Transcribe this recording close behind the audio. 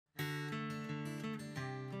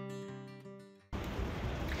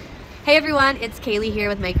Hey everyone, it's Kaylee here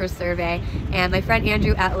with MicroSurvey, and my friend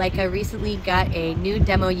Andrew at Leica recently got a new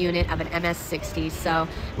demo unit of an MS60, so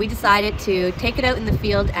we decided to take it out in the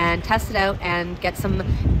field and test it out and get some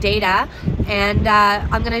data, and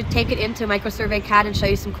I'm going to take it into MicroSurvey CAD and show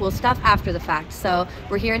you some cool stuff after the fact. So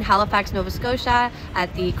we're here in Halifax, Nova Scotia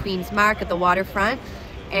at the Queen's Mark at the waterfront.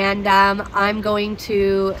 And I'm going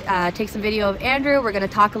to take some video of Andrew. We're going to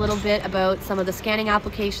talk a little bit about some of the scanning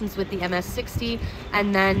applications with the MS60,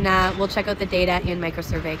 and then we'll check out the data in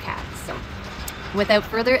MicroSurvey CAD. So without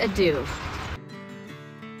further ado.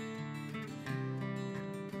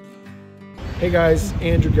 Hey guys,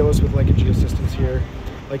 Andrew Gillis with Leica Geosystems here.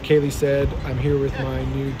 Like Kaylee said, I'm here with my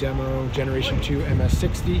new demo Generation 2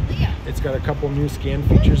 MS60. It's got a couple new scan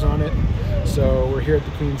features on it. So we're here at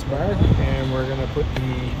the Queen's Mark and we're going to put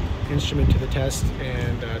the instrument to the test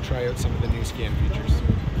and try out some of the new scan features.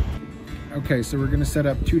 Okay, so we're going to set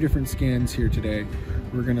up two different scans here today.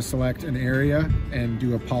 We're going to select an area and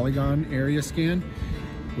do a polygon area scan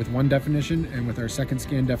with one definition, and with our second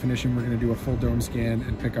scan definition we're going to do a full dome scan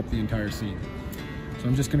and pick up the entire scene. So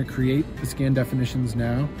I'm just going to create the scan definitions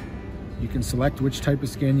now. You can select which type of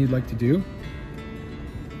scan you'd like to do.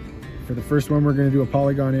 For the first one, we're going to do a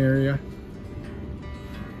polygon area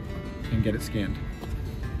and get it scanned.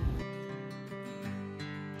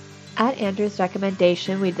 At Andrew's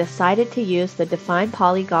recommendation, we decided to use the Define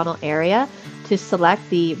Polygonal Area to select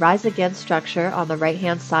the Rise Again structure on the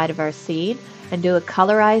right-hand side of our scene and do a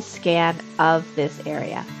colorized scan of this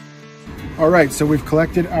area. Alright, so we've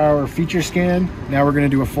collected our feature scan. Now we're going to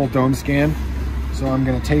do a full dome scan. So I'm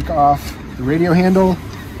going to take off the radio handle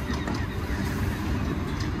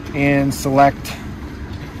and select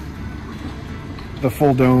the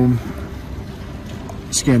full dome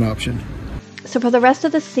scan option. So for the rest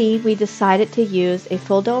of the scene, we decided to use a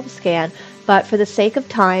full dome scan, but for the sake of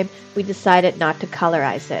time, we decided not to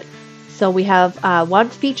colorize it. So we have one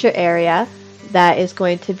feature area that is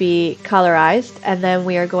going to be colorized, and then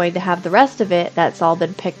we are going to have the rest of it that's all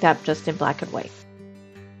been picked up just in black and white.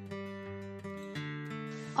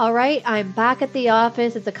 Alright, I'm back at the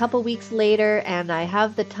office. It's a couple weeks later and I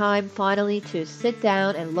have the time finally to sit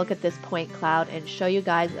down and look at this point cloud and show you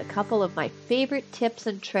guys a couple of my favorite tips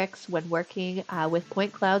and tricks when working with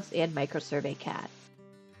point clouds in MicroSurvey CAD.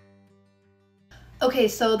 Okay,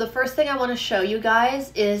 so the first thing I want to show you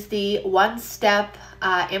guys is the one-step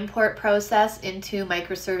import process into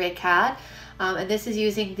MicroSurvey CAD, and this is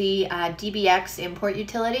using the DBX import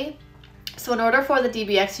utility. So in order for the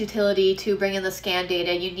DBX utility to bring in the scan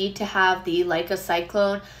data, you need to have the Leica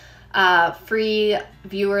Cyclone free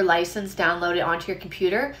viewer license downloaded onto your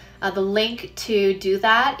computer. The link to do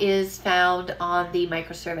that is found on the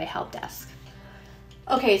MicroSurvey help desk.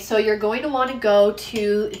 Okay, so you're going to want to go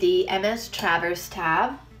to the MS Traverse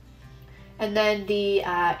tab and then the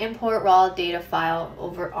import raw data file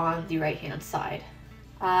over on the right hand side.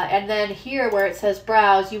 And then here where it says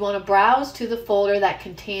browse, you want to browse to the folder that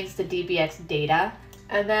contains the DBX data.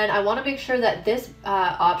 And then I want to make sure that this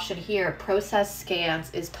option here, process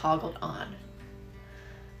scans, is toggled on.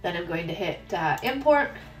 Then I'm going to hit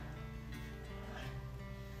import.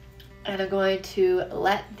 And I'm going to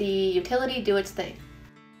let the utility do its thing.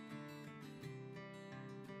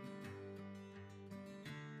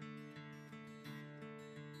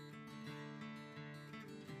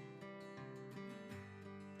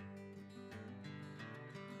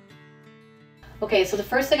 Okay, so the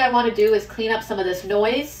first thing I want to do is clean up some of this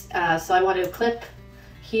noise. So I want to clip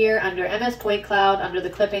here under MS Point Cloud under the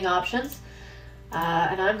clipping options.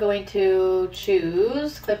 And I'm going to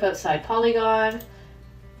choose Clip Outside Polygon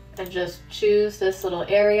and just choose this little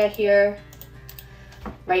area here.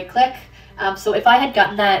 Right click. So if I had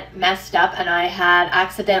gotten that messed up and I had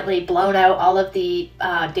accidentally blown out all of the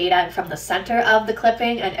data from the center of the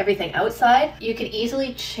clipping and everything outside, you can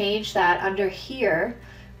easily change that under here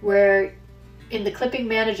where in the clipping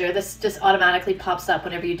manager, this just automatically pops up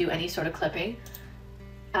whenever you do any sort of clipping.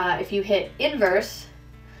 If you hit inverse,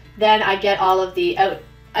 then I get all of the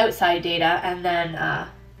outside data, and then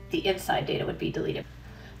the inside data would be deleted.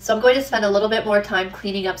 So I'm going to spend a little bit more time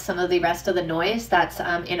cleaning up some of the rest of the noise that's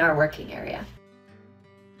in our working area.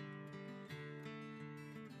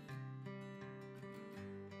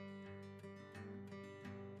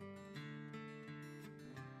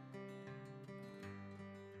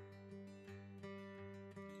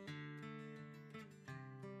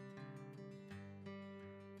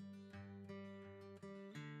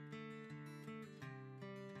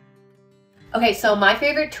 Okay, so my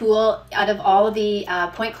favorite tool out of all of the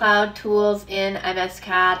point cloud tools in MS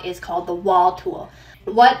CAD is called the wall tool.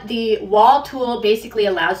 What the wall tool basically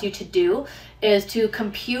allows you to do is to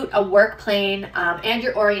compute a work plane and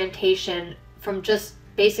your orientation from just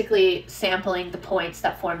basically sampling the points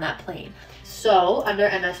that form that plane. So under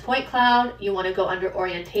MS Point Cloud, you want to go under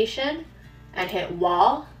orientation and hit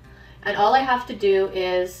wall. And all I have to do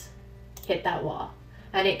is hit that wall.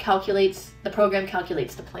 And it calculates, the program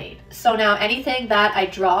calculates the plane. So now anything that I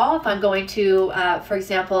draw, if I'm going to, for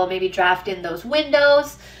example, maybe draft in those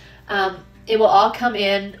windows, it will all come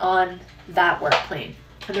in on that work plane.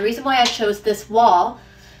 And the reason why I chose this wall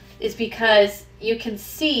is because you can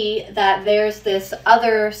see that there's this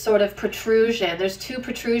other sort of protrusion. There's two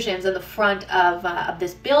protrusions in the front of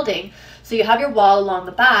this building. So you have your wall along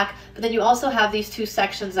the back, but then you also have these two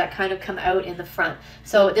sections that kind of come out in the front.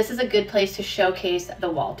 So this is a good place to showcase the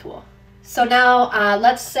wall tool. So now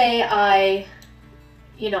let's say I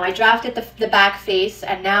drafted the back face,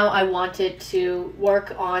 and now I wanted to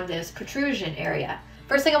work on this protrusion area.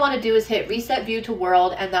 First thing I want to do is hit Reset View to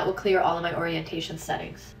World, and that will clear all of my orientation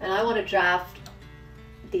settings. And I want to draft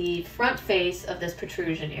the front face of this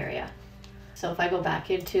protrusion area. So if I go back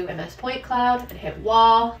into MS Point Cloud and hit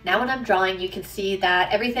Wall, now when I'm drawing, you can see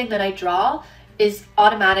that everything that I draw is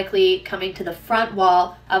automatically coming to the front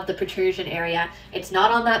wall of the protrusion area. It's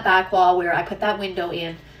not on that back wall where I put that window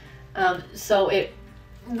in. So it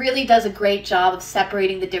really does a great job of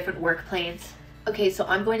separating the different work planes. Okay, so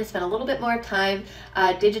I'm going to spend a little bit more time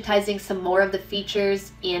digitizing some more of the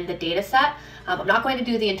features in the data set. I'm not going to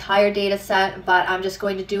do the entire data set, but I'm just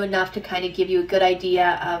going to do enough to kind of give you a good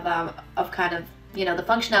idea of kind of, the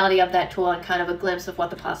functionality of that tool and kind of a glimpse of what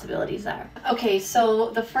the possibilities are. Okay, so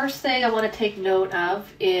the first thing I want to take note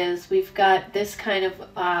of is we've got this kind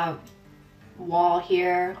of wall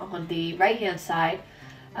here on the right-hand side.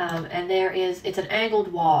 And it's an angled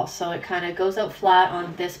wall, so it kind of goes out flat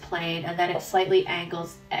on this plane and then it slightly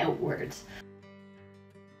angles outwards.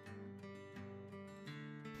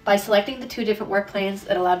 By selecting the two different work planes,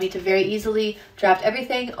 it allowed me to very easily draft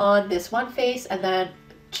everything on this one face and then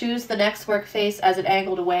choose the next work face as it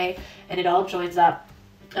angled away, and it all joins up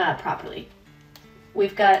properly.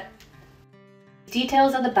 We've got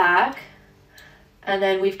details on the back, and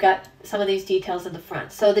then we've got some of these details in the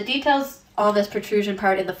front. So the details on this protrusion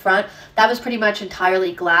part in the front, that was pretty much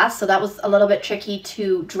entirely glass, so that was a little bit tricky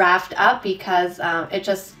to draft up because it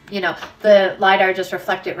just, the LiDAR just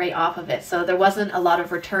reflected right off of it, so there wasn't a lot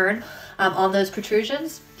of return on those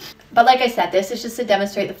protrusions. But like I said, this is just to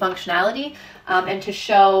demonstrate the functionality and to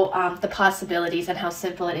show the possibilities and how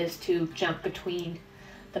simple it is to jump between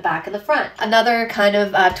the back and the front. Another kind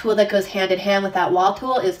of tool that goes hand in hand with that wall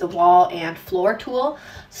tool is the wall and floor tool.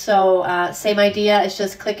 So same idea, it's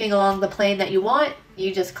just clicking along the plane that you want.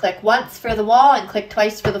 You just click once for the wall and click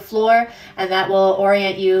twice for the floor, and that will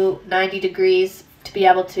orient you 90 degrees to be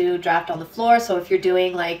able to draft on the floor. So if you're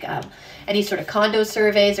doing like any sort of condo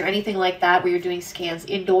surveys or anything like that where you're doing scans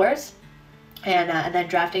indoors and then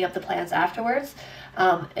drafting up the plans afterwards,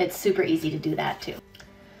 it's super easy to do that too.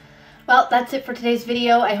 Well, that's it for today's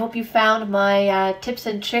video. I hope you found my tips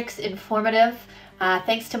and tricks informative.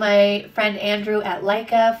 Thanks to my friend Andrew at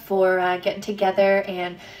Leica for getting together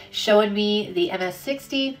and showing me the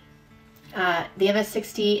MS60. The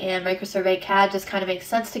MS60 and MicroSurvey CAD just kind of make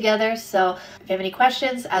sense together. So if you have any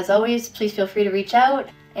questions, as always, please feel free to reach out.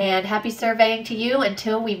 And happy surveying to you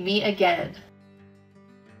until we meet again.